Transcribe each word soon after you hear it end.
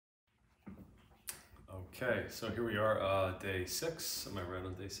Okay, so here we are, day 6. Am I right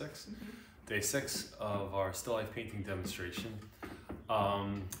on day 6? Day 6 of our still life painting demonstration.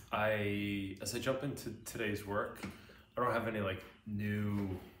 As I jump into today's work, I don't have any new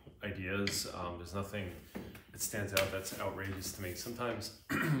ideas. There's nothing that stands out that's outrageous to me. Sometimes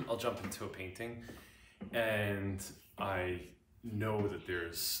I'll jump into a painting and I know that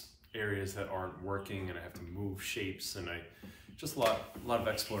there's areas that aren't working and I have to move shapes, and just a lot of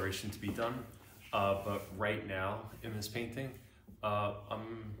exploration to be done. But right now in this painting,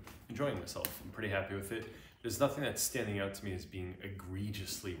 I'm enjoying myself. I'm pretty happy with it. There's nothing that's standing out to me as being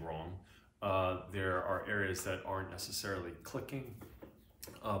egregiously wrong. There are areas that aren't necessarily clicking,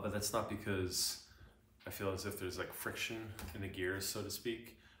 but that's not because I feel as if there's friction in the gears, so to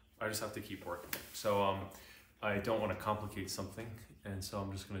speak. I just have to keep working. So I don't want to complicate something, and so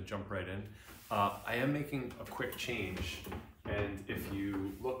I'm just going to jump right in. I am making a quick change, and if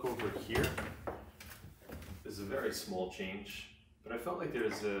you look over here, there's a very small change, but I felt like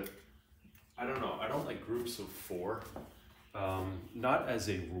there's I don't know, I don't like groups of 4, not as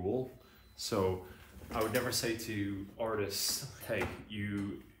a rule. So I would never say to artists, hey,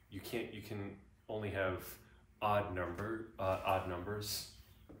 you can only have odd numbers.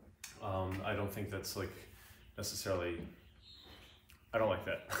 I don't think that's necessarily, I don't like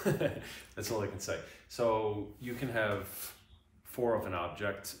that. That's all I can say. So you can have 4 of an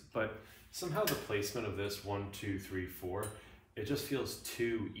object, but somehow the placement of this 1, 2, 3, 4, it just feels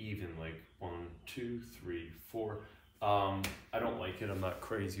too even, 1, 2, 3, 4. I don't like it. I'm not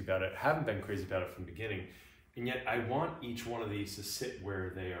crazy about it. I haven't been crazy about it from the beginning, and yet I want each one of these to sit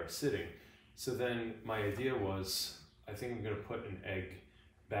where they are sitting. So then my idea was, I think I'm going to put an egg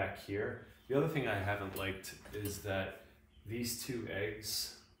back here. The other thing I haven't liked is that these 2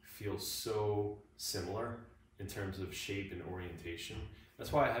 eggs feel so similar in terms of shape and orientation.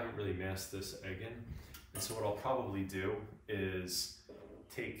 That's why I haven't really masked this egg in. And so what I'll probably do is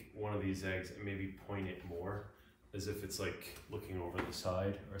take one of these eggs and maybe point it more as if it's looking over the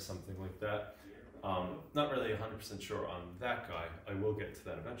side or something like that. Not really 100% sure on that guy. I will get to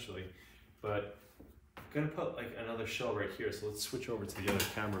that eventually, but I'm gonna put another shell right here. So let's switch over to the other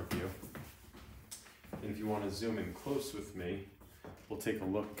camera view. And if you want to zoom in close with me, we'll take a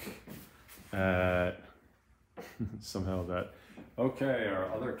look at somehow that. Okay,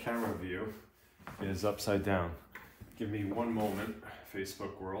 our other camera view is upside down. Give me one moment,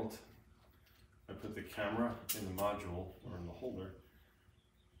 Facebook world. I put the camera in the module, or in the holder,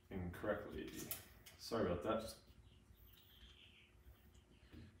 incorrectly. Sorry about that.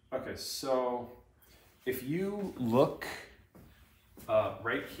 Okay, so if you look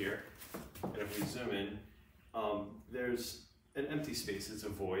right here, and if we zoom in, there's an empty space, it's a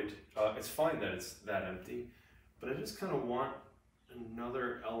void. It's fine that it's that empty, but I just kind of want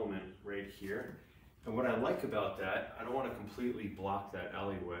another element right here. And what I like about that, I don't want to completely block that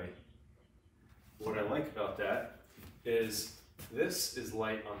alleyway. What I like about that is this is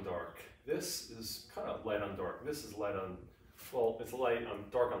light on dark. This is kind of light on dark. This is light on, well, it's light on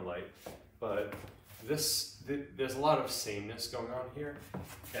dark on light, but there's a lot of sameness going on here.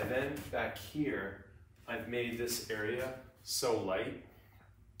 And then back here, I've made this area so light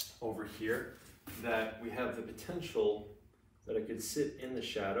over here that we have the potential that I could sit in the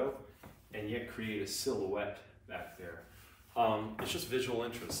shadow and yet create a silhouette back there. It's just visual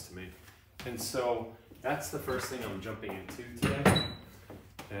interest to me. And so that's the first thing I'm jumping into today.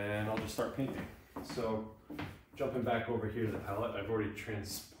 And I'll just start painting. So jumping back over here to the palette, I've already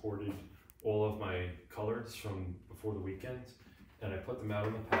transported all of my colors from before the weekend, and I put them out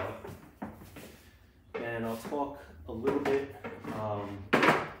on the palette. And I'll talk a little bit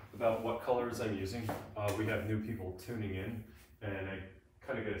about what colors I'm using. We have new people tuning in, and I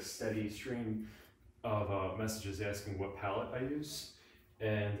kind of get a steady stream of messages asking what palette I use.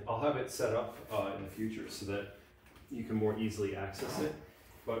 And I'll have it set up in the future so that you can more easily access it.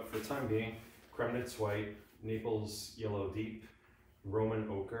 But for the time being, Kremnitz White, Naples Yellow Deep, Roman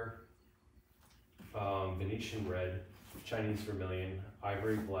Ochre, Venetian Red, Chinese Vermilion,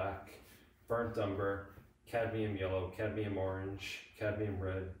 Ivory Black, Burnt Umber, Cadmium Yellow, Cadmium Orange, Cadmium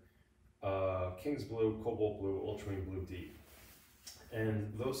Red, King's Blue, Cobalt Blue, Ultramarine Blue Deep.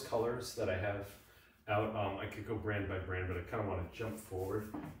 And those colors that I have out, I could go brand by brand, but I kind of want to jump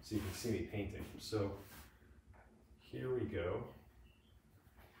forward so you can see me painting. So here we go.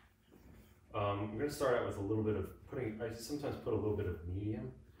 I'm going to start out with a little bit of I sometimes put a little bit of medium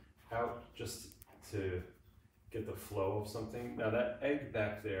out just to get the flow of something. Now that egg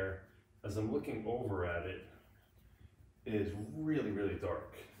back there, as I'm looking over at it, is really, really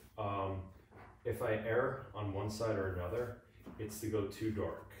dark. If I err on one side or another, it's to go too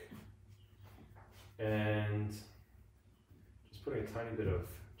dark. and just putting a tiny bit of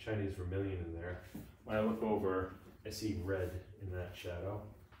Chinese vermilion in there. When I look over, I see red in that shadow.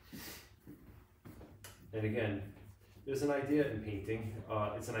 And again, there's an idea in painting.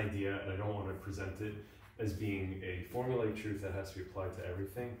 It's an idea, and I don't want to present it as being a formulaic truth that has to be applied to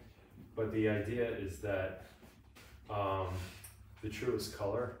everything. But the idea is that the truest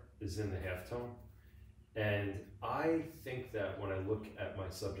color is in the halftone. And I think that when I look at my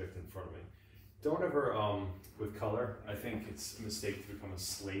subject in front of me, don't ever, with color, I think it's a mistake to become a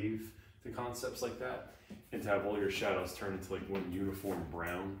slave to concepts like that and to have all your shadows turn into like one uniform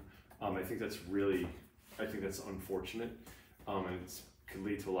brown. I think that's unfortunate, and it could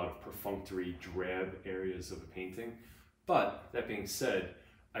lead to a lot of perfunctory, drab areas of a painting. But that being said,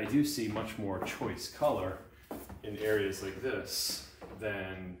 I do see much more choice color in areas like this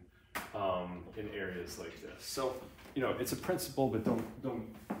than in areas like this. So, you know, it's a principle, but don't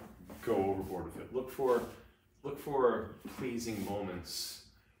go overboard with it. Look for pleasing moments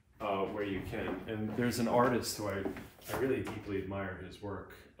where you can. And there's an artist who I really deeply admire his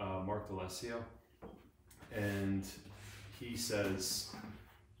work, Mark D'Alessio, and he says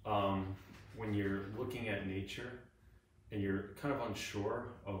when you're looking at nature and you're kind of unsure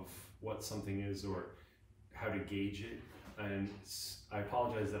of what something is or how to gauge it, and I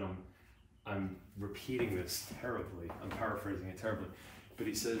apologize that I'm repeating this terribly, I'm paraphrasing it terribly, but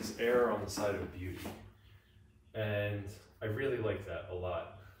he says err on the side of beauty, and I really like that a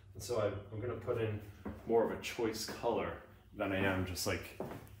lot. And so I'm going to put in more of a choice color than I am just like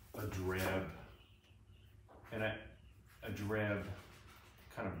a drab, and a drab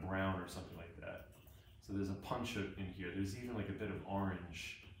kind of brown or something like that. So there's a punch in here. There's even like a bit of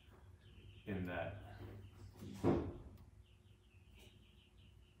orange in that.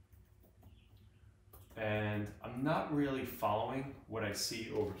 And I'm not really following what I see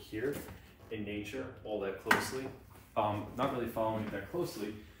over here in nature all that closely. Not really following it that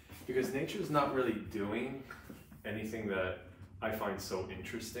closely because nature's not really doing anything that I find so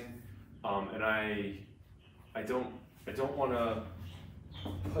interesting. And I don't want to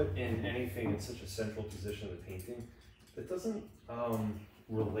put in anything in such a central position in the painting that doesn't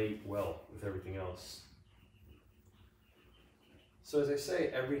relate well with everything else. So as I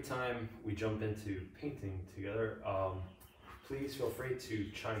say, every time we jump into painting together, please feel free to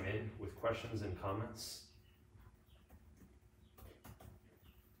chime in with questions and comments.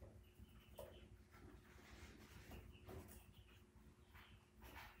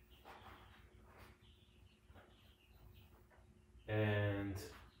 And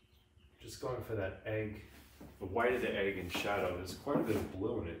just going for that egg, the white of the egg in shadow, there's quite a bit of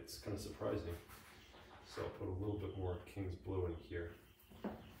blue in it. It's kind of surprising. So I'll put a little bit more King's Blue in here.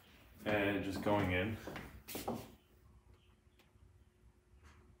 And just going in.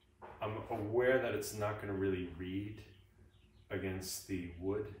 I'm aware that it's not going to really read against the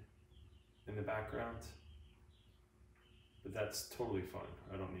wood in the background, but that's totally fine.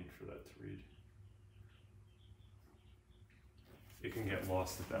 I don't need for that to read. It can get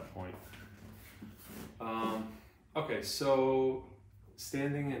lost at that point. Okay, so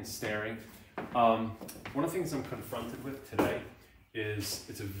standing and staring. One of the things I'm confronted with today is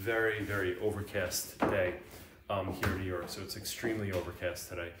it's a very, very overcast day here in New York, so it's extremely overcast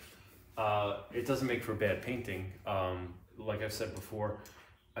today. It doesn't make for bad painting. Like I've said before,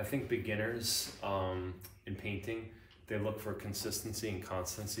 I think beginners in painting, they look for consistency and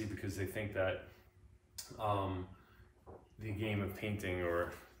constancy because they think that the game of painting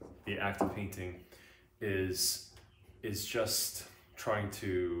or the act of painting is just trying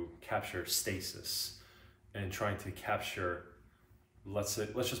to capture stasis and trying to capture, let's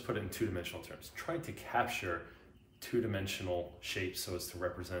just put it in two-dimensional terms, trying to capture two-dimensional shapes so as to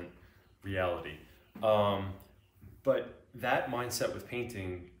represent reality. But that mindset with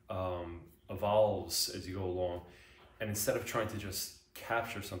painting evolves as you go along, and instead of trying to just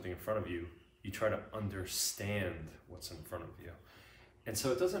capture something in front of you, you try to understand what's in front of you. And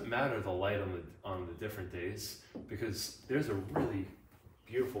so it doesn't matter the light on the different days, because there's a really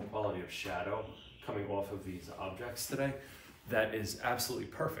beautiful quality of shadow coming off of these objects today that is absolutely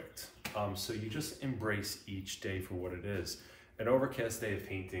perfect. So you just embrace each day for what it is. An overcast day of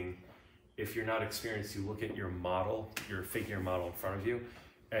painting, if you're not experienced, you look at your model, your figure model in front of you,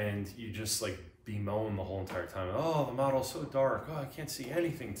 and you just like bemoan the whole entire time. Oh, the model's so dark. Oh, I can't see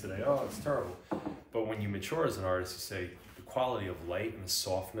anything today. Oh, it's terrible. But when you mature as an artist, you say the quality of light and the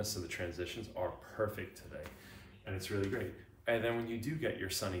softness of the transitions are perfect today. And it's really great. And then when you do get your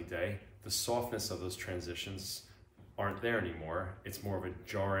sunny day, the softness of those transitions aren't there anymore. It's more of a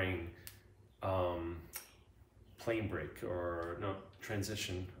jarring plane break, or no,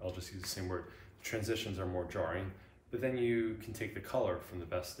 transition, I'll just use the same word. transitions are more jarring, but then you can take the color from the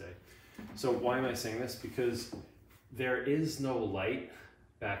best day. So why am I saying this? Because there is no light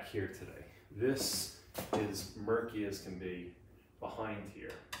back here today. This is murky as can be behind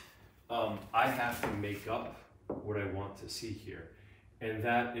here. I have to make up what I want to see here. And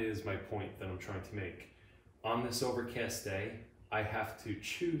that is my point that I'm trying to make. On this overcast day, I have to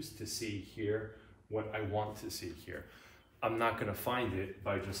choose to see here what I want to see here. I'm not going to find it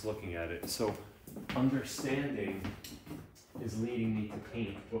by just looking at it. So understanding is leading me to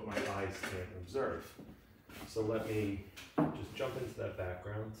paint what my eyes can't observe. So let me just jump into that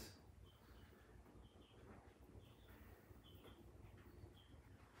background.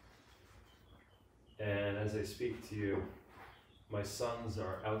 And as I speak to you, my sons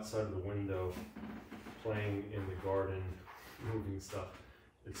are outside of the window playing in the garden, moving stuff.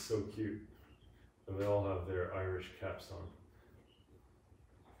 It's so cute. And they all have their Irish caps on.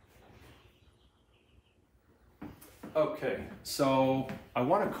 Okay, so I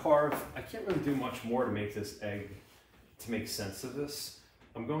want to carve, I can't really do much more to make this egg, to make sense of this.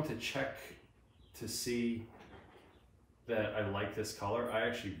 I'm going to check to see that I like this color. I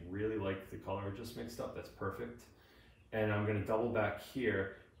actually really like the color I just mixed up. That's perfect. And I'm going to double back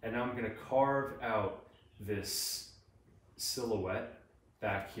here, and now I'm going to carve out this silhouette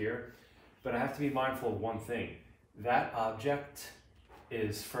back here. But I have to be mindful of one thing. That object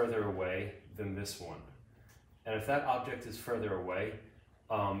is further away than this one. And if that object is further away,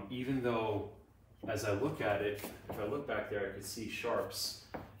 even though as I look at it, if I look back there, I could see sharps.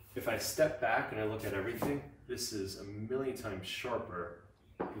 If I step back and I look at everything, this is a million times sharper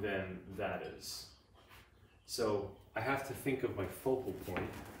than that is. So I have to think of my focal point.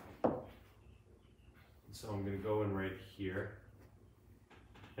 So I'm going to go in right here.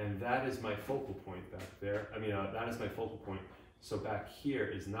 And that is my focal point back there. That is my focal point. So back here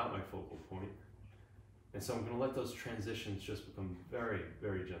is not my focal point. And so I'm going to let those transitions just become very,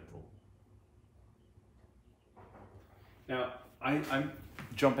 very gentle. Now, I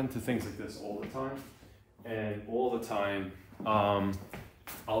jump into things like this all the time. And all the time,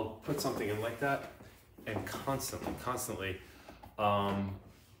 I'll put something in like that. And constantly, I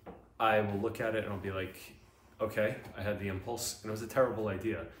will look at it and I'll be like, okay, I had the impulse and it was a terrible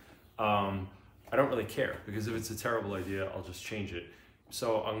idea. I don't really care, because if it's a terrible idea, I'll just change it.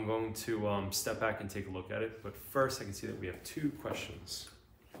 So I'm going to step back and take a look at it. But first I can see that we have 2 questions.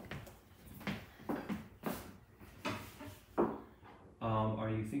 Are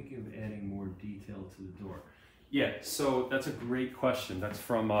you thinking of adding more detail to the door? Yeah, so that's a great question. That's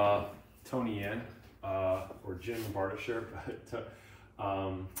from Tony Ann, or Jim Bardisher, but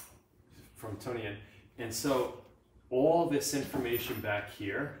from Tony Ann. And so all this information back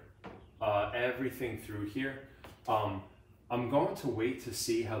here, everything through here, I'm going to wait to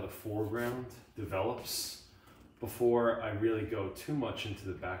see how the foreground develops before I really go too much into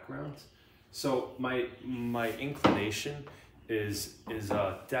the background. So my inclination is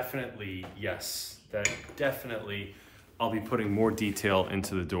definitely yes, that definitely I'll be putting more detail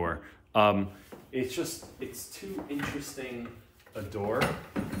into the door. It's too interesting a door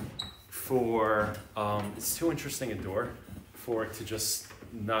for it to just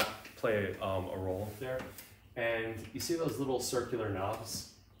not play a role there. And you see those little circular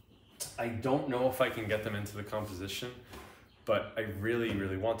knobs? I don't know if I can get them into the composition, but I really,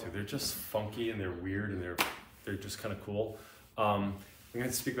 really want to. They're just funky and they're weird and they're just kind of cool. I'm going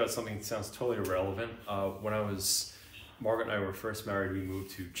to speak about something that sounds totally irrelevant. When Margaret and I were first married, we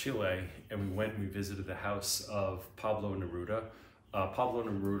moved to Chile and we visited the house of Pablo Neruda. Pablo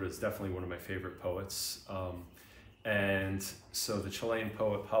Neruda is definitely one of my favorite poets. And so the Chilean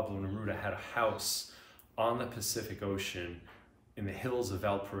poet Pablo Neruda had a house on the Pacific Ocean in the hills of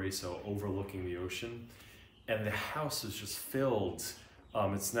Valparaiso overlooking the ocean. And the house is just filled,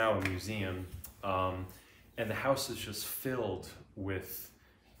 it's now a museum, and the house is just filled with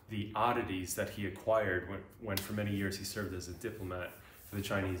the oddities that he acquired when for many years he served as a diplomat for the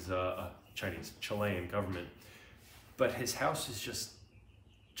Chilean government. But his house is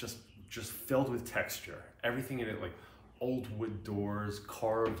just filled with texture. Everything in it, like old wood doors,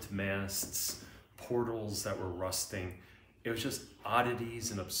 carved masts, portals that were rusting. It was just oddities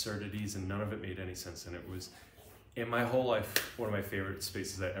and absurdities, and none of it made any sense. And it was, in my whole life, one of my favorite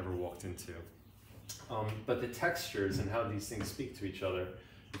spaces I ever walked into. But the textures and how these things speak to each other,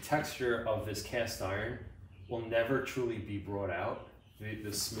 the texture of this cast iron will never truly be brought out.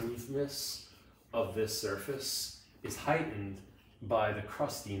 The smoothness of this surface is heightened by the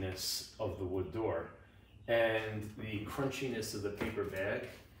crustiness of the wood door. And the crunchiness of the paper bag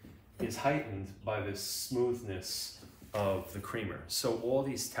is heightened by the smoothness of the creamer. So all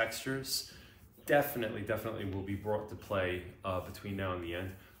these textures definitely will be brought to play between now and the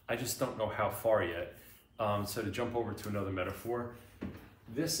end. I just don't know how far yet. So to jump over to another metaphor,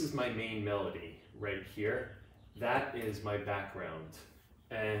 this is my main melody right here. That is my background.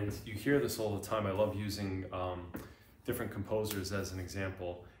 And you hear this all the time. I love using different composers as an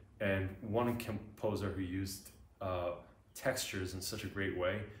example. And one composer who used textures in such a great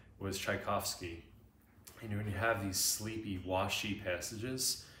way was Tchaikovsky. And when you have these sleepy, washy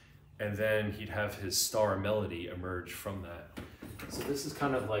passages, and then he'd have his star melody emerge from that. So this is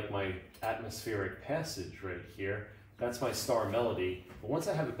kind of like my atmospheric passage right here. That's my star melody. But once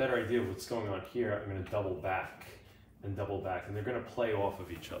I have a better idea of what's going on here, I'm going to double back, and they're going to play off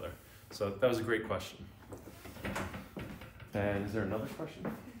of each other. So that was a great question. And is there another question?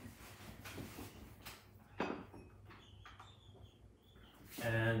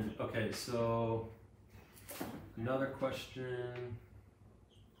 And okay, so another question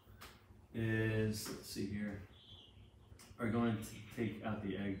is, let's see here. Are you going to take out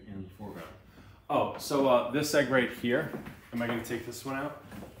the egg in the foreground? Oh, so this egg right here, am I going to take this one out?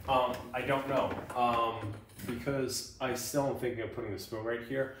 I don't know, because I still am thinking of putting the spoon right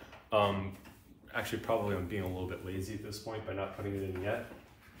here. Actually, probably I'm being a little bit lazy at this point by not putting it in yet.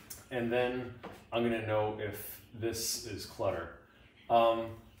 And then I'm going to know if this is clutter.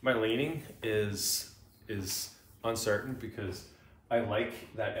 My leaning is uncertain because I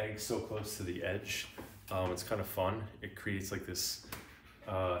like that egg so close to the edge. It's kind of fun. It creates like this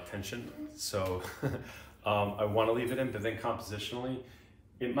tension. So I want to leave it in, but then compositionally,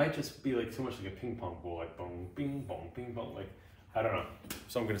 it might just be like too much like a ping pong ball, like boom, bing, boom, ping pong, like, I don't know.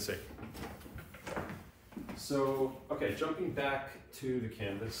 So I'm gonna say. So, okay, jumping back to the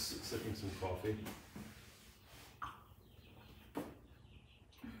canvas, sipping some coffee.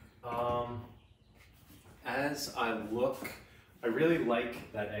 As I look, I really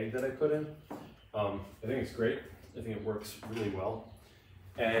like that egg that I put in. I think it's great. I think it works really well.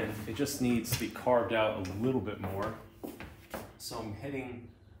 And it just needs to be carved out a little bit more. So I'm hitting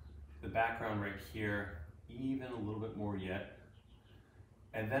the background right here, even a little bit more yet.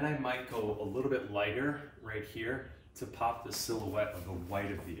 And then I might go a little bit lighter right here to pop the silhouette of the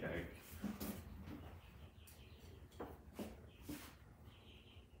white of the egg.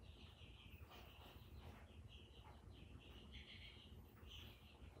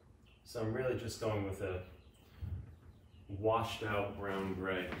 So I'm really just going with a washed out brown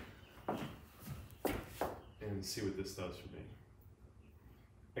gray and see what this does for me.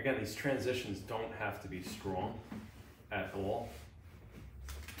 Again, these transitions don't have to be strong at all.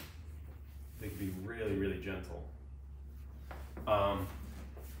 They can be really, really gentle.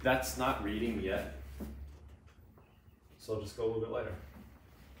 That's not reading yet, so I'll just go a little bit lighter.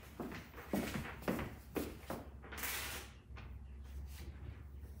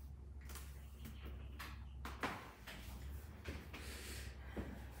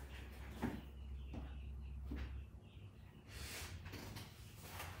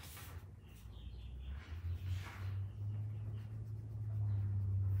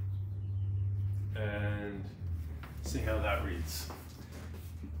 And see how that reads.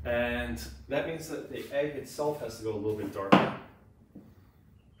 And that means that the egg itself has to go a little bit darker.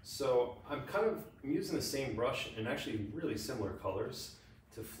 So I'm using the same brush and actually really similar colors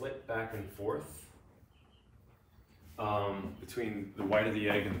to flip back and forth between the white of the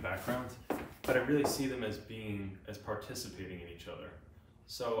egg and the background, but I really see them as participating in each other.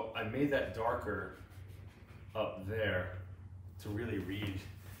 So I made that darker up there to really read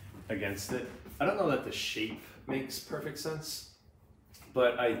against it. I don't know that the shape makes perfect sense,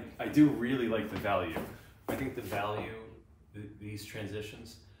 but I do really like the value. I think the value, these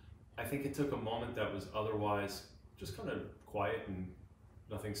transitions, I think it took a moment that was otherwise just kind of quiet and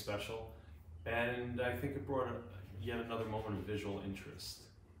nothing special, and I think it brought yet another moment of visual interest.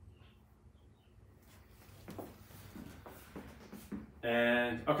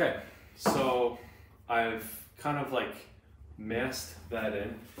 And okay, so I've kind of like masked that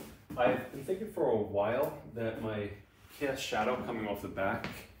in. I've been thinking for a while that my cast shadow coming off the back,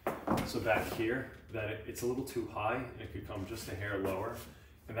 so back here, that it's a little too high and it could come just a hair lower,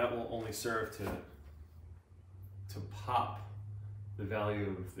 and that will only serve to pop the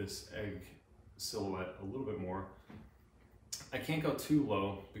value of this egg silhouette a little bit more. I can't go too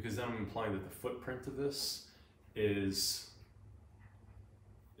low because then I'm implying that the footprint of this is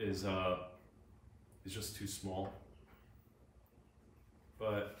just too small.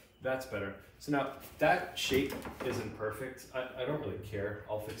 But that's better. So now that shape isn't perfect. I don't really care.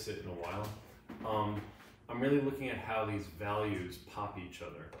 I'll fix it in a while. I'm really looking at how these values pop each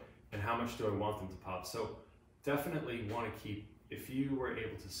other and how much do I want them to pop. So definitely want to keep if you were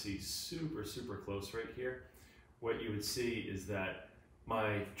able to see super, super close right here, what you would see is that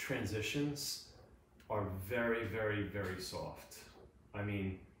my transitions are very, very, very soft. I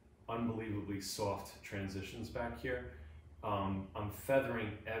mean, unbelievably soft transitions back here. I'm feathering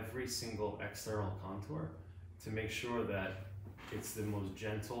every single external contour to make sure that it's the most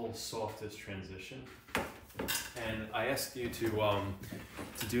gentle, softest transition. And I asked you to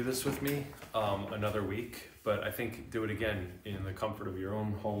do this with me another week, but I think do it again in the comfort of your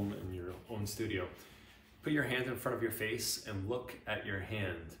own home and your own studio. Put your hand in front of your face and look at your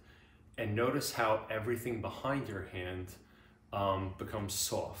hand and notice how everything behind your hand becomes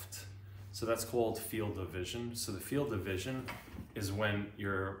soft. So that's called field of vision. So the field of vision is when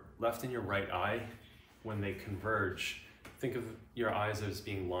your left and your right eye, when they converge, think of your eyes as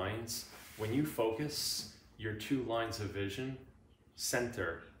being lines. When you focus, your two lines of vision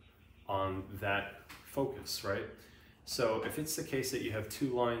center on that focus, right? So if it's the case that you have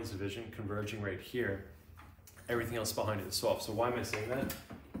two lines of vision converging right here, everything else behind it is soft. So why am I saying that?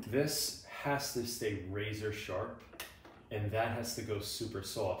 This has to stay razor sharp and that has to go super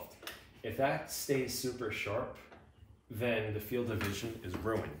soft. If that stays super sharp, then the field of vision is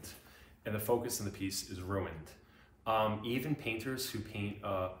ruined and the focus in the piece is ruined. Even painters who paint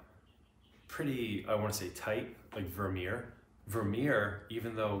pretty, I want to say tight, like Vermeer,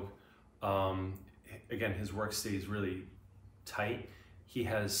 even though, again, his work stays really tight, he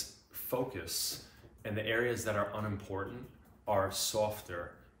has focus, and the areas that are unimportant are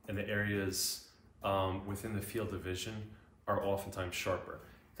softer, and the areas within the field of vision are oftentimes sharper.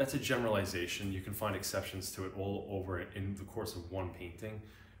 That's a generalization. You can find exceptions to it all over in the course of one painting.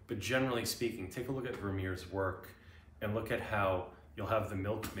 But generally speaking, take a look at Vermeer's work and look at how you'll have the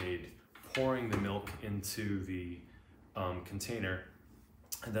milkmaid pouring the milk into the container,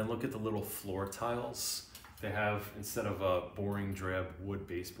 and then look at the little floor tiles they have. Instead of a boring drab wood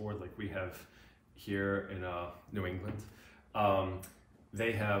baseboard like we have here in New England,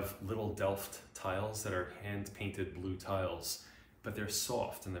 they have little Delft tiles that are hand-painted blue tiles, but they're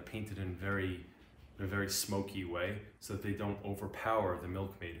soft and they're painted in a very smoky way so that they don't overpower the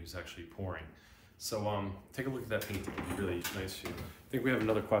milkmaid who's actually pouring. So take a look at that painting. It'd be really nice for you. I think we have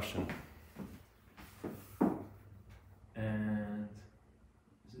another question. And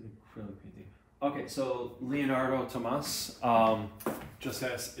is it acrylic painting? Okay, so Leonardo Tomas just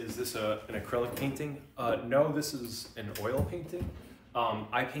asked, is this an acrylic painting? No, this is an oil painting.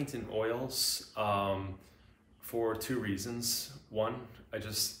 I paint in oils for two reasons. One, I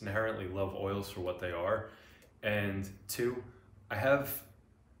just inherently love oils for what they are. And two, I have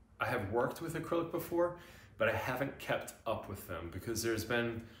worked with acrylic before, but I haven't kept up with them because there's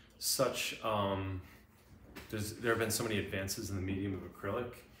been such, there have been so many advances in the medium of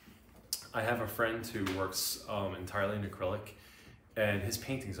acrylic. I have a friend who works entirely in acrylic, and his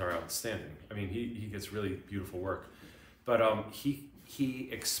paintings are outstanding. I mean, he gets really beautiful work, but he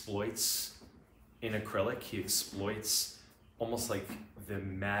exploits in acrylic. He exploits almost like the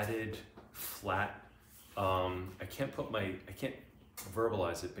matted, flat. I can't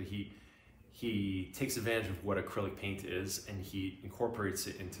verbalize it, but he takes advantage of what acrylic paint is, and he incorporates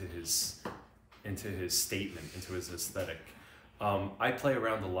it into his statement, into his aesthetic. I play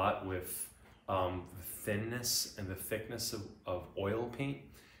around a lot with the thinness and the thickness of oil paint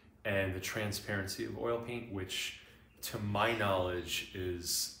and the transparency of oil paint, which to my knowledge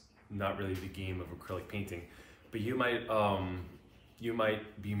is not really the game of acrylic painting. But you might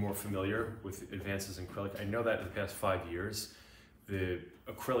be more familiar with advances in acrylic. I know that in the past 5 years, the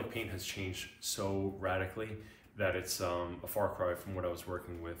acrylic paint has changed so radically that it's a far cry from what I was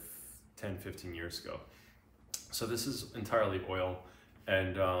working with 10, 15 years ago. So this is entirely oil,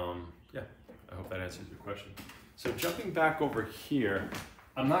 and yeah, I hope that answers your question. So jumping back over here,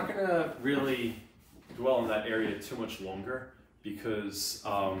 I'm not gonna really dwell on that area too much longer because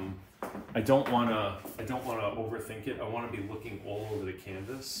I don't wanna overthink it. I wanna be looking all over the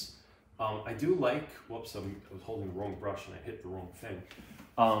canvas. I do like, whoops, I was holding the wrong brush and I hit the wrong thing.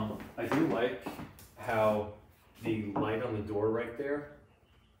 I do like how the light on the door right there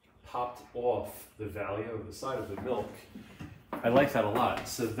popped off the value of the side of the milk. I like that a lot.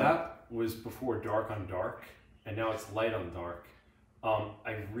 So that was before dark on dark, and now it's light on dark.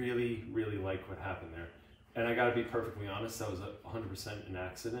 I really, really like what happened there. And I gotta be perfectly honest, that was 100% an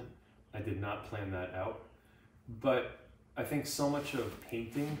accident. I did not plan that out. But I think so much of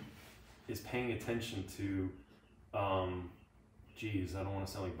painting is paying attention to, geez, I don't wanna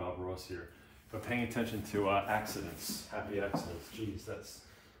sound like Bob Ross here, but paying attention to accidents, happy accidents. Geez, that's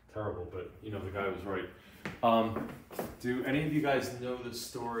terrible, but you know, the guy was right. Do any of you guys know the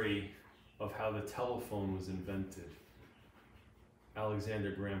story of how the telephone was invented?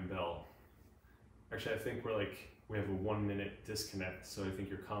 Alexander Graham Bell. Actually, I think we have a 1 minute disconnect, so I think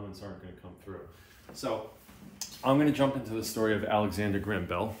your comments aren't going to come through. So I'm going to jump into the story of Alexander Graham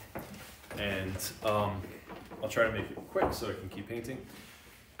Bell, and I'll try to make it quick so I can keep painting.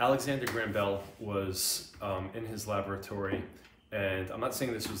 Alexander Graham Bell was in his laboratory, and I'm not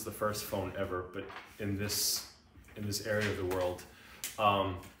saying this was the first phone ever, but in this area of the world,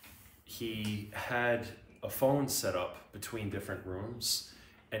 he had a phone set up between different rooms,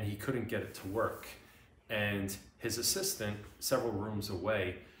 and he couldn't get it to work. And his assistant, several rooms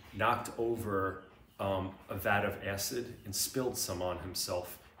away, knocked over a vat of acid and spilled some on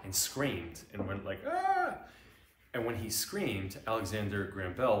himself and screamed and went like, ah! And when he screamed, Alexander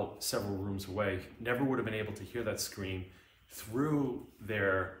Graham Bell, several rooms away, never would have been able to hear that scream through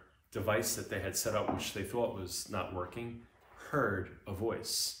their device that they had set up, which they thought was not working, heard a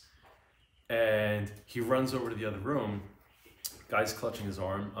voice. And he runs over to the other room, guy's clutching his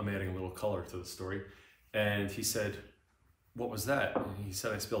arm, I'm adding a little color to the story, and he said, what was that? And he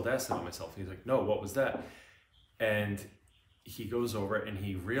said, I spilled acid on myself. He's like, no, what was that? And he goes over and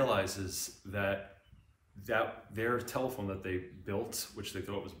he realizes that their telephone that they built, which they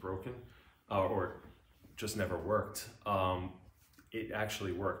thought was broken or just never worked, it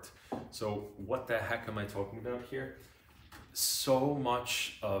actually worked. So what the heck am I talking about here? So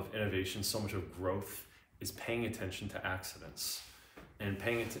much of innovation, so much of growth is paying attention to accidents and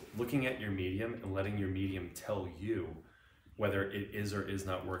looking at your medium and letting your medium tell you whether it is or is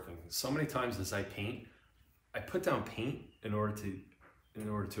not working. So many times as I paint, I put down paint in order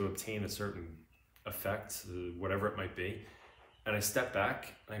to obtain a certain effect, whatever it might be, and I step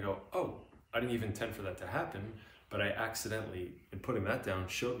back and I go, oh, I didn't even intend for that to happen, but I accidentally, in putting that down,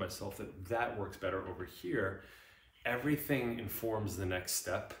 showed myself that that works better over here. Everything informs the next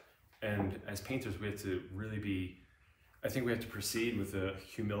step, and as painters we have to really be, I think we have to proceed with a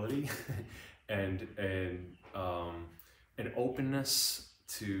humility and an openness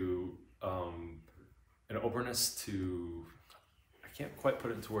to I can't quite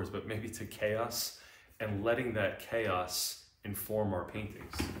put it into words, but maybe to chaos, and letting that chaos inform our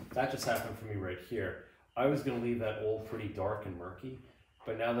paintings. That just happened for me right here. I was going to leave that all pretty dark and murky,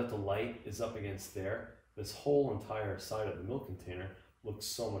 but now that the light is up against there, this whole entire side of the milk container looks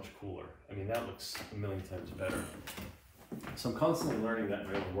so much cooler. I mean, that looks a million times better. So I'm constantly learning that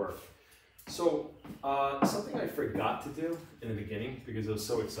in my own work. So something I forgot to do in the beginning, because I was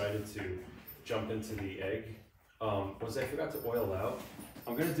so excited to jump into the egg, was I forgot to oil out.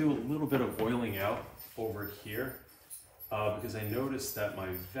 I'm going to do a little bit of oiling out over here because I noticed that my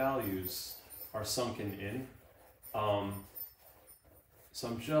values are sunken in. So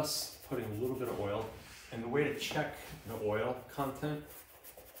I'm just putting a little bit of oil, and the way to check the oil content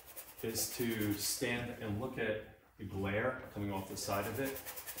is to stand and look at the glare coming off the side of it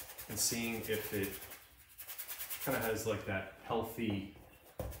and seeing if it kind of has like that healthy,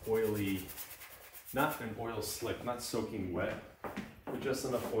 oily, not an oil slick, not soaking wet, but just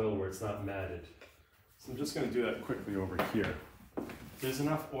enough oil where it's not matted. So I'm just going to do that quickly over here. There's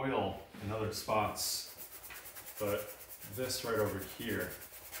enough oil in other spots, but this right over here,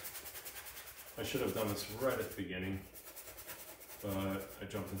 I should have done this right at the beginning, but I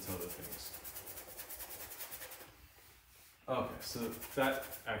jumped into other things. Okay, so that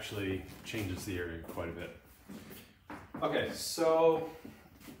actually changes the area quite a bit. Okay, so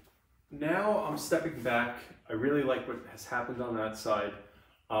now I'm stepping back. I really like what has happened on that side.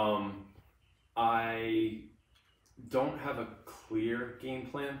 I don't have a clear game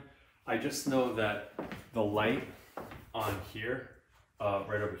plan. I just know that the light on here,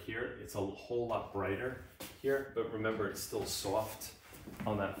 right over here, it's a whole lot brighter here, but remember it's still soft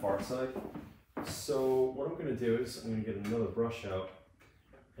on that far side. So what I'm going to do is I'm going to get another brush out,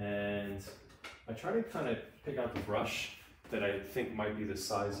 and I try to kind of pick out the brush that I think might be the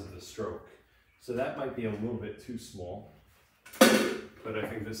size of the stroke. So that might be a little bit too small, but I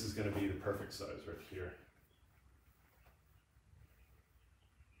think this is going to be the perfect size right here.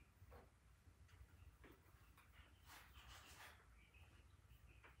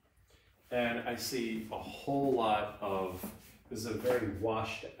 And I see a whole lot of, this is a very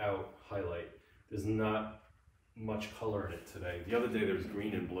washed out highlight. There's not much color in it today. The other day there was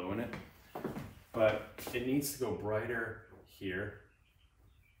green and blue in it, but it needs to go brighter here.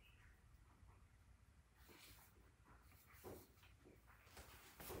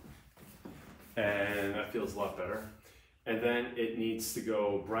 And that feels a lot better. And then it needs to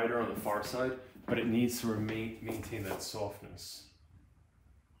go brighter on the far side, but it needs to maintain that softness.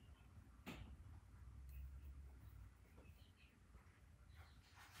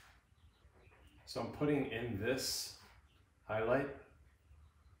 So I'm putting in this highlight,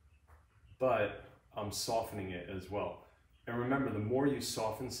 but I'm softening it as well. And remember, the more you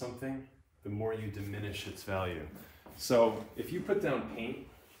soften something, the more you diminish its value. So if you put down paint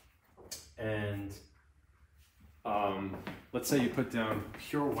and let's say you put down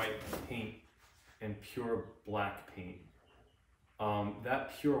pure white paint and pure black paint,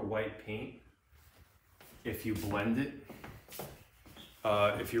 that pure white paint, if you blend it,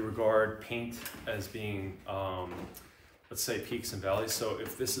 if you regard paint as being, let's say, peaks and valleys. So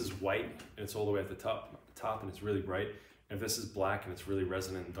if this is white and it's all the way at the top and it's really bright, and if this is black and it's really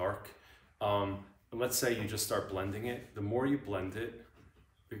resonant and dark, and let's say you just start blending it, the more you blend it,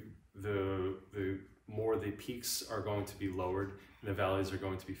 the more the peaks are going to be lowered and the valleys are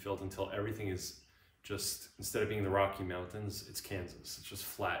going to be filled until everything is just, instead of being the Rocky Mountains, it's Kansas. It's just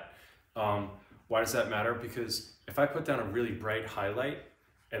flat. Why does that matter? Because if I put down a really bright highlight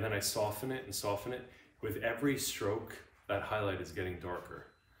and then I soften it and soften it, with every stroke, that highlight is getting darker.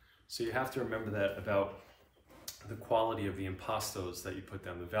 So you have to remember that about the quality of the impastos that you put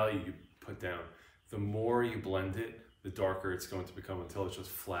down, the value you put down. The more you blend it, the darker it's going to become until it's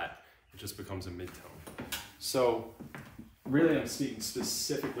just flat. It just becomes a mid-tone. So really I'm speaking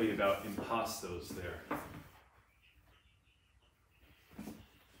specifically about impastos there.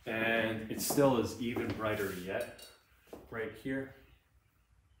 And it still is even brighter yet, right here.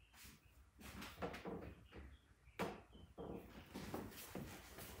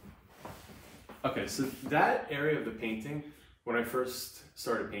 Okay, so that area of the painting, when I first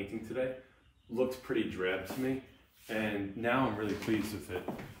started painting today, looked pretty drab to me, and now I'm really pleased with it.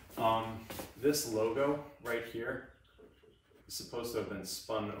 This logo right here is supposed to have been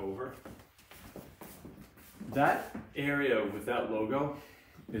spun over. That area with that logo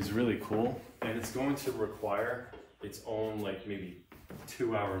is really cool, and it's going to require its own, like, maybe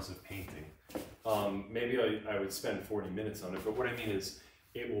 2 hours of painting. Maybe I would spend 40 minutes on it, but what I mean is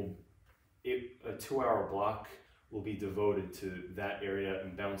a 2-hour block will be devoted to that area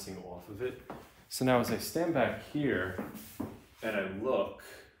and bouncing off of it. So now as I stand back here and I look,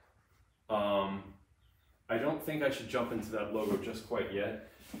 I don't think I should jump into that logo just quite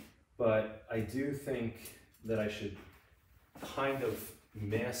yet, but I do think that I should kind of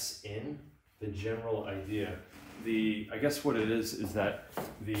mass in the general idea. I guess what it is that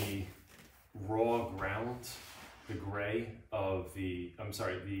the raw ground, the gray of the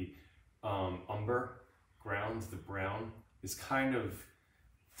umber ground, the brown, is kind of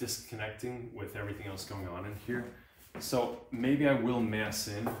disconnecting with everything else going on in here. So maybe I will mass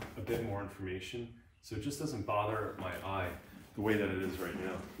in a bit more information so it just doesn't bother my eye the way that it is right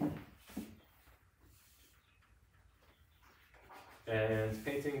now. And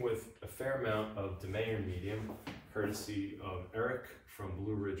painting with a fair amount of Demayer medium, courtesy of Eric from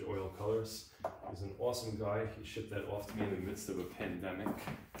Blue Ridge Oil Colors. He's an awesome guy. He shipped that off to me in the midst of a pandemic.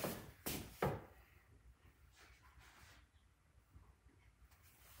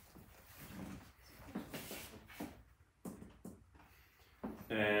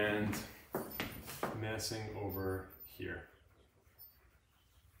 And massing over here.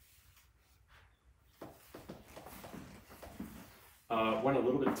 Went a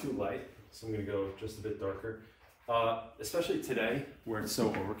little bit too light, so I'm going to go just a bit darker. Especially today, where it's so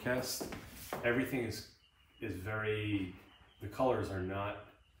overcast, everything is very, the colors are not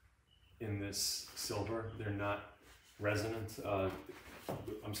in this silver, they're not resonant.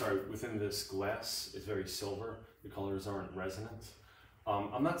 I'm sorry, within this glass, it's very silver, the colors aren't resonant.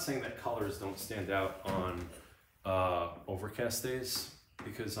 I'm not saying that colors don't stand out on overcast days,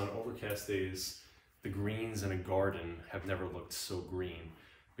 because on overcast days, the greens in a garden have never looked so green,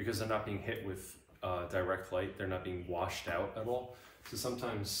 because they're not being hit with direct light, they're not being washed out at all. So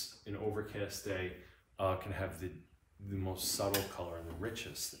sometimes an overcast day can have the most subtle color and the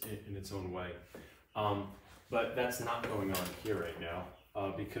richest in its own way. But that's not going on here right now,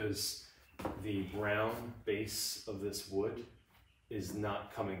 because the brown base of this wood is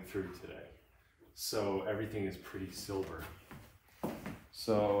not coming through today. So everything is pretty silver.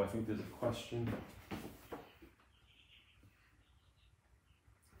 So I think there's a question.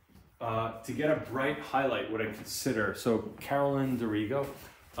 To get a bright highlight, what I consider, so Carolyn Dorigo,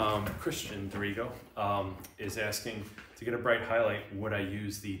 Christian Dorigo, is asking, to get a bright highlight, would I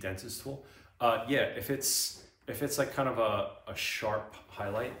use the dentist tool? Yeah, if it's like kind of a sharp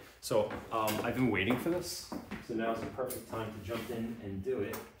highlight. So I've been waiting for this, so now is the perfect time to jump in and do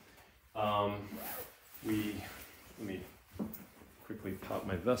it. Let me quickly pop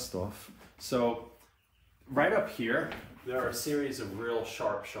my vest off. So right up here, there are a series of real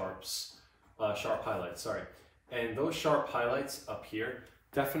sharp highlights, sorry. And those sharp highlights up here,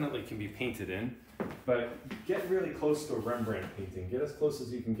 definitely can be painted in, but get really close to a Rembrandt painting. Get as close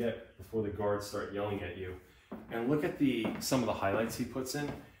as you can get before the guards start yelling at you. And look at some of the highlights he puts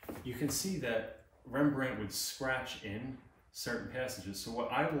in. You can see that Rembrandt would scratch in certain passages. So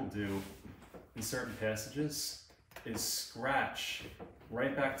what I will do in certain passages is scratch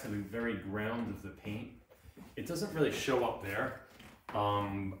right back to the very ground of the paint. It doesn't really show up there.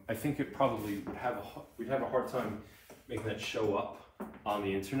 I think it probably we'd have a hard time making that show up on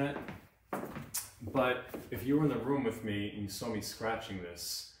the internet. But if you were in the room with me and you saw me scratching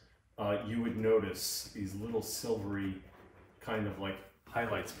this, you would notice these little silvery kind of like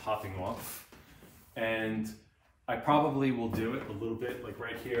highlights popping off. And I probably will do it a little bit, like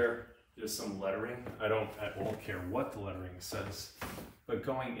right here, there's some lettering. I don't at all care what the lettering says, but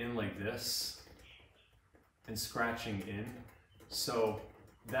going in like this and scratching in. So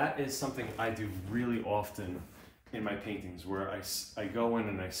that is something I do really often in my paintings, where I go in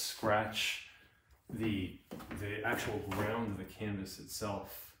and I scratch the actual ground of the canvas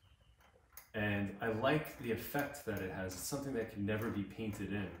itself. And I like the effect that it has. It's something that can never be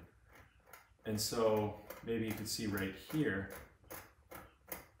painted in. And so maybe you can see right here,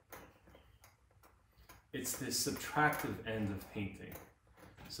 it's this subtractive end of painting.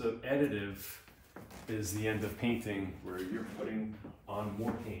 So additive is the end of painting where you're putting on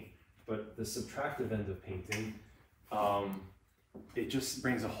more paint. But the subtractive end of painting, it just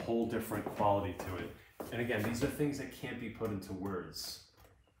brings a whole different quality to it. And again, these are things that can't be put into words.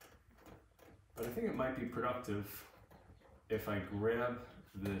 But I think it might be productive if I grab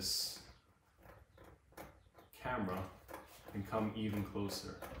this camera and come even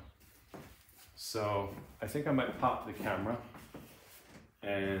closer. So I think I might pop the camera,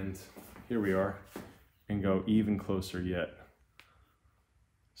 and here we are, and go even closer yet.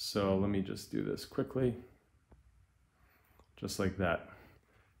 So let me just do this quickly, just like that.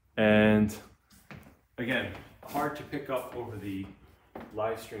 And again, hard to pick up over the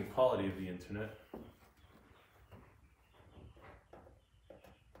live stream quality of the internet.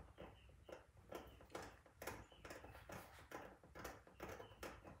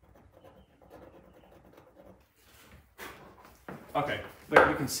 Okay, but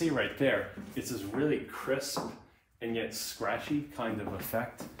you can see right there, it's this really crisp and yet scratchy kind of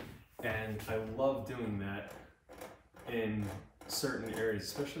effect. And I love doing that in certain areas,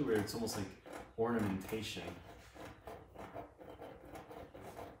 especially where it's almost like ornamentation.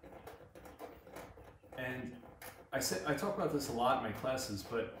 And I talk about this a lot in my classes,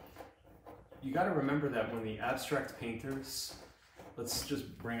 but you got to remember that when the abstract painters, let's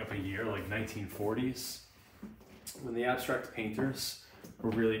just bring up a year like 1940s, when the abstract painters were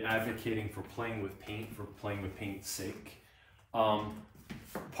really advocating for playing with paint's sake,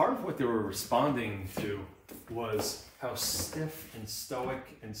 part of what they were responding to was how stiff and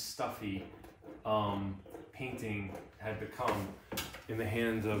stoic and stuffy painting had become in the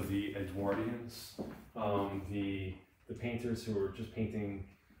hands of the Edwardians, the painters who were just painting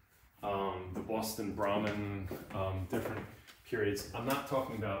the Boston Brahmin, different periods. I'm not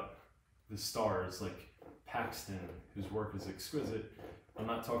talking about the stars like Paxton, whose work is exquisite. I'm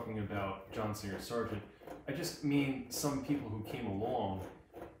not talking about John Singer Sargent. I just mean some people who came along,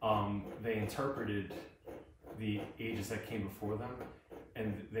 they interpreted the ages that came before them,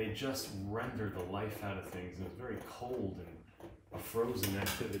 and they just rendered the life out of things. It was very cold and a frozen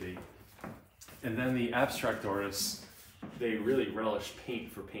activity. And then the abstract artists, they really relished paint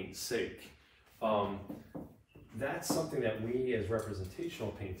for paint's sake. That's something that we as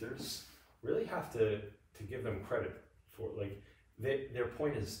representational painters really have to give them credit for. Like, their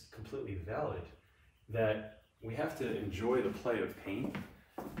point is completely valid, that we have to enjoy the play of paint,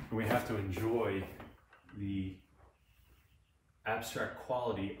 and we have to enjoy the abstract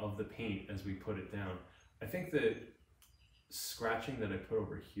quality of the paint as we put it down. I think the scratching that I put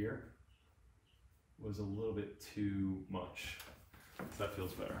over here was a little bit too much. So that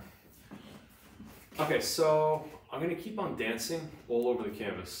feels better. Okay, so I'm gonna keep on dancing all over the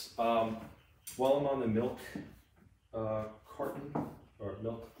canvas. While I'm on the milk carton, or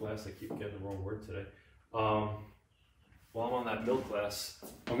milk glass, I keep getting the wrong word today. While I'm on that milk glass,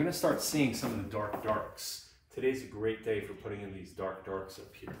 I'm gonna start seeing some of the dark darks. Today's a great day for putting in these dark darks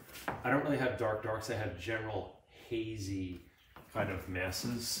up here. I don't really have dark darks, I have general hazy kind of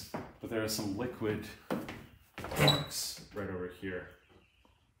masses, but there are some liquid darks right over here.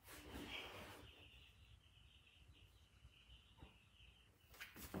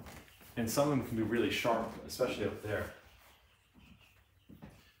 And some of them can be really sharp, especially up there.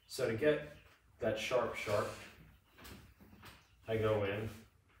 So to get that sharp, I go in,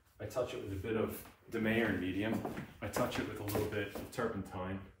 I touch it with a bit of Demayer and medium. I touch it with a little bit of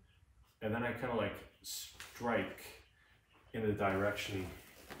turpentine, and then I kind of like strike in the direction.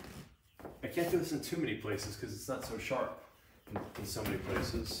 I can't do this in too many places because it's not so sharp in so many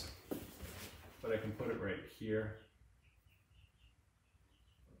places, but I can put it right here.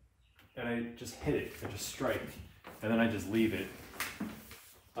 And I just hit it, I just strike, and then I just leave it.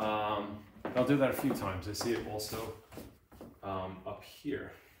 I'll do that a few times. I see it also up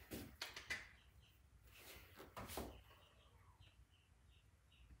here.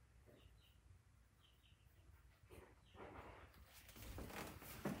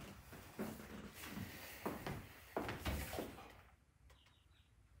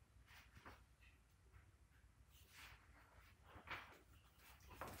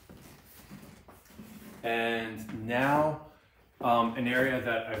 And now, an area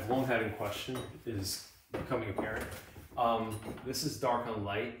that I've long had in question is becoming apparent. This is dark on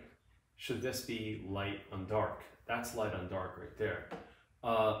light. Should this be light on dark? That's light on dark right there.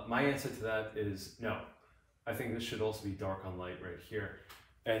 My answer to that is no. I think this should also be dark on light right here.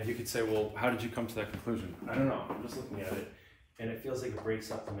 And you could say, well, how did you come to that conclusion? I don't know, I'm just looking at it, and it feels like it breaks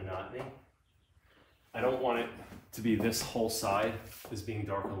up the monotony. I don't want it to be this whole side as being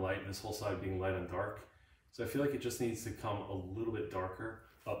dark on light, and this whole side being light on dark. So I feel like it just needs to come a little bit darker.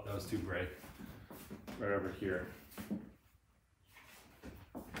 Oh, that was too gray. Right over here.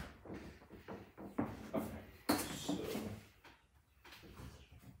 Okay,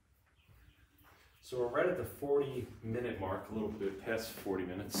 so we're right at the 40-minute mark, a little bit past 40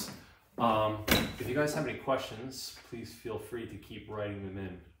 minutes. If you guys have any questions, please feel free to keep writing them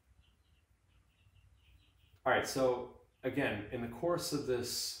in. All right, so again, in the course of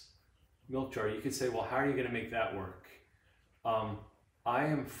this milk jar, you could say, well, how are you going to make that work? I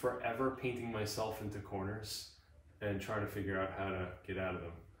am forever painting myself into corners and trying to figure out how to get out of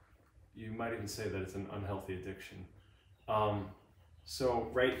them. You might even say that it's an unhealthy addiction. So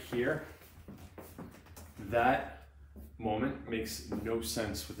right here, that moment makes no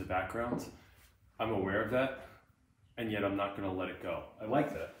sense with the background. I'm aware of that, and yet I'm not going to let it go. I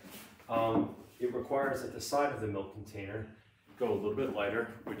like that. It requires that the side of the milk container go a little bit lighter,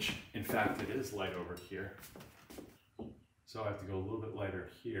 which in fact it is light over here. So I have to go a little bit lighter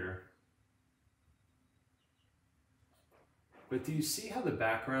here. But do you see how the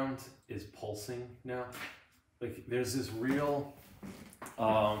background is pulsing now? Like there's this real,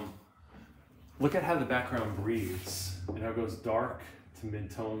 look at how the background breathes. And how it goes dark to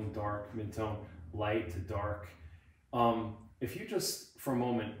mid-tone, dark, mid-tone, light to dark. If you just, for a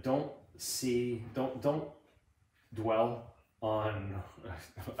moment, don't dwell on,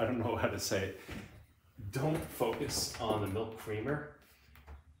 I don't know how to say it, don't focus on the milk creamer,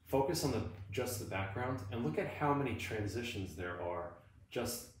 focus on just the background, and look at how many transitions there are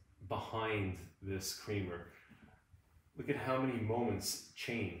just behind this creamer. Look at how many moments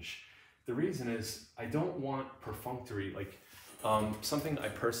change. The reason is I don't want perfunctory, like something I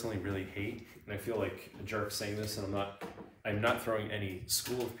personally really hate, and I feel like a jerk saying this, and I'm not throwing any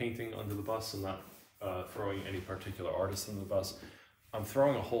school of painting under the bus, I'm not throwing any particular artist under the bus. I'm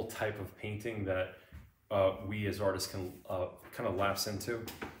throwing a whole type of painting that we as artists can kind of lapse into.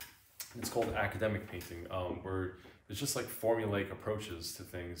 It's called academic painting, where there's just like formulaic approaches to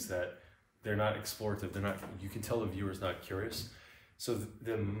things that they're not explorative, they're not, you can tell the viewer's not curious. So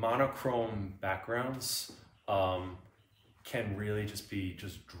the monochrome backgrounds can really just be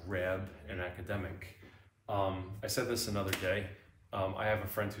drab and academic. I said this another day. I have a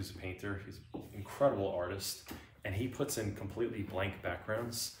friend who's a painter. He's an incredible artist, and he puts in completely blank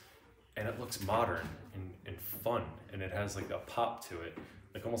backgrounds, and it looks modern and fun, and it has like a pop to it,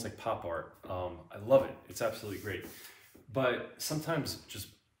 like almost like pop art. I love it. It's absolutely great. But sometimes just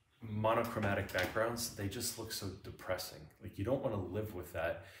monochromatic backgrounds, they just look so depressing. Like you don't want to live with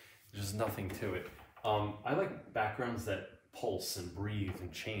that. There's just nothing to it. I like backgrounds that pulse and breathe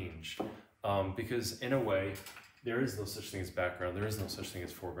and change, because in a way, there is no such thing as background, there is no such thing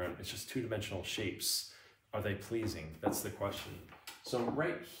as foreground, it's just two-dimensional shapes. Are they pleasing? That's the question. So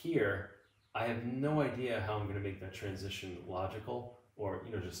right here, I have no idea how I'm going to make that transition logical or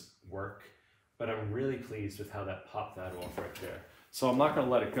just work, but I'm really pleased with how that popped that off right there. So I'm not going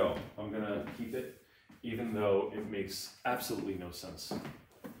to let it go. I'm going to keep it, even though it makes absolutely no sense.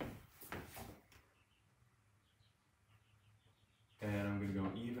 And I'm going to go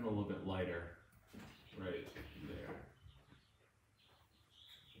even a little bit lighter right there.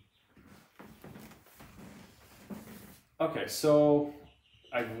 Okay, so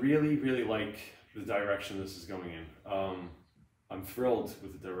I really, really like the direction this is going in. I'm thrilled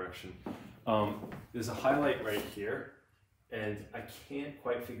with the direction. There's a highlight right here, and I can't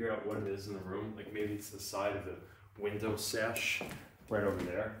quite figure out what it is in the room. Like maybe it's the side of the window sash right over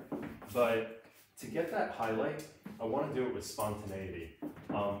there. But to get that highlight, I want to do it with spontaneity.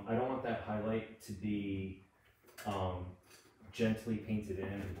 I don't want that highlight to be gently painted in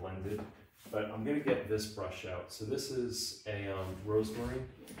and blended, but I'm going to get this brush out. So this is a rosemary,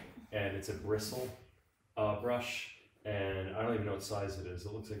 and it's a bristle brush, and I don't even know what size it is.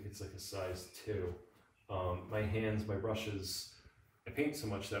 It looks like it's like a size 2. My brushes, I paint so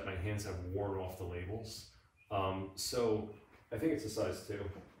much that my hands have worn off the labels. So I think it's a size 2.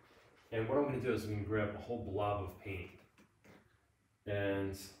 And what I'm going to do is I'm going to grab a whole blob of paint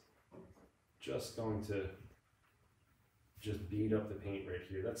and just going to bead up the paint right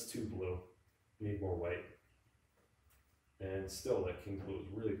here. That's too blue. You need more white. And still, that King Blue is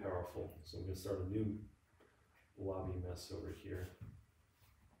really powerful. So I'm going to start a new blobby mess over here.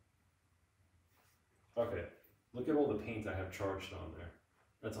 Okay, look at all the paint I have charged on there.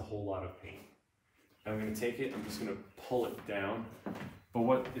 That's a whole lot of paint. I'm going to take it, I'm just going to pull it down. But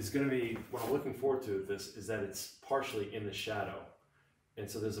what I'm looking forward to with this is that it's partially in the shadow. And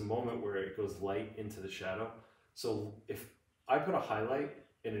so there's a moment where it goes light into the shadow. So if I put a highlight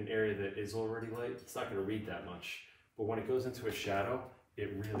in an area that is already light, it's not going to read that much. But when it goes into a shadow,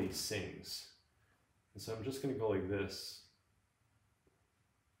 it really sings. And so I'm just going to go like this.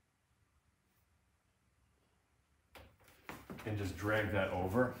 And just drag that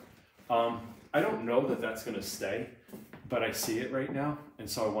over. I don't know that that's going to stay, but I see it right now, and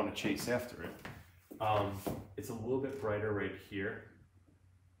so I want to chase after it. It's a little bit brighter right here.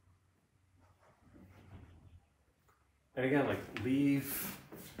 And again, like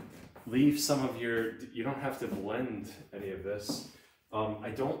leave some of you don't have to blend any of this. I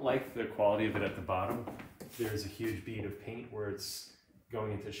don't like the quality of it at the bottom. There's a huge bead of paint where it's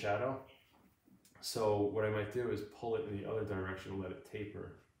going into shadow. So what I might do is pull it in the other direction and let it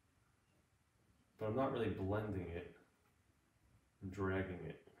taper. But I'm not really blending it. I'm dragging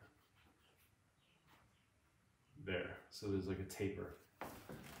it. There. So there's like a taper.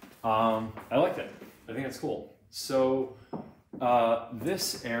 I like that. I think that's cool. So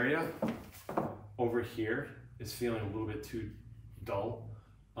this area over here is feeling a little bit too dull.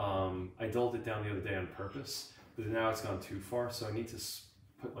 I dulled it down the other day on purpose, but now it's gone too far, so I need to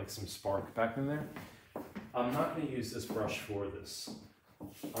put like some spark back in there. I'm not going to use this brush for this.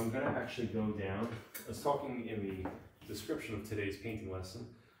 I'm going to actually go down. I was talking in the description of today's painting lesson.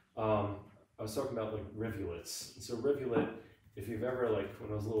 I was talking about like rivulets. So rivulet, if you've ever, like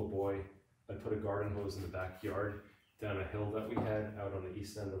when I was a little boy, I'd put a garden hose in the backyard down a hill that we had out on the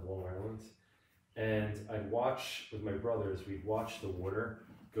east end of Long Island. And I'd watch, with my brothers, we'd watch the water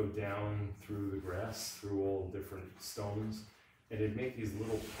go down through the grass, through all different stones, and it'd make these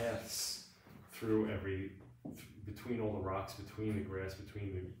little paths through between all the rocks, between the grass,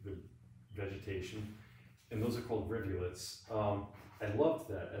 between the vegetation, and those are called rivulets. I loved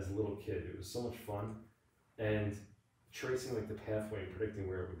that as a little kid. It was so much fun, and tracing like the pathway and predicting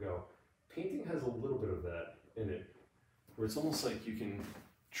where it would go. Painting has a little bit of that in it, where it's almost like you can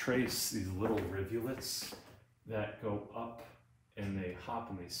trace these little rivulets that go up and they hop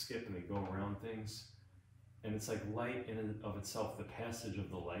and they skip and they go around things. And it's like light in and of itself. The passage of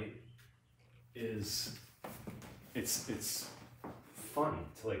the light is, it's fun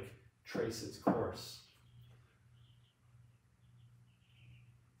to like trace its course.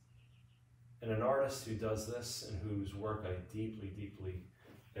 And an artist who does this and whose work I deeply, deeply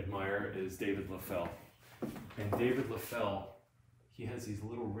admire is David Leffel. And David Leffel, he has these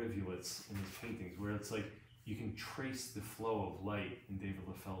little rivulets in his paintings where it's like you can trace the flow of light in David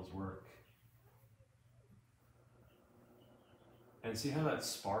Leffel's work. And see how that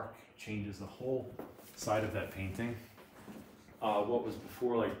spark changes the whole side of that painting? What was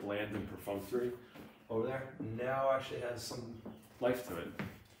before like bland and perfunctory over there, now actually has some life to it.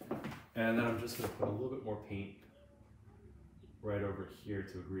 And then I'm just going to put a little bit more paint right over here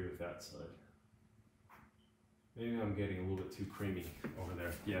to agree with that side. Maybe I'm getting a little bit too creamy over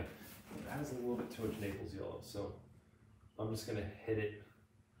there. Yeah, it has a little bit too much Naples yellow, so I'm just going to hit it.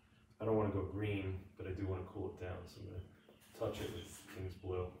 I don't want to go green, but I do want to cool it down, so I'm going to touch it with King's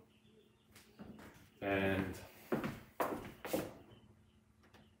Blue. And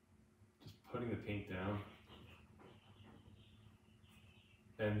just putting the paint down.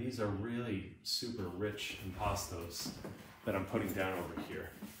 And these are really super rich impastos that I'm putting down over here.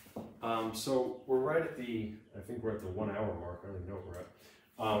 So we're right at I think we're at the 1 hour mark. I don't even know what we're at.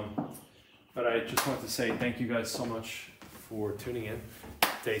 But I just want to say thank you guys so much for tuning in.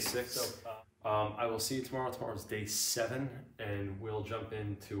 Day 6. So, I will see you tomorrow. Tomorrow's day 7, and we'll jump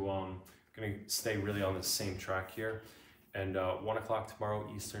into, gonna stay really on the same track here. And 1 o'clock tomorrow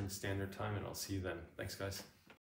Eastern Standard Time, and I'll see you then. Thanks, guys.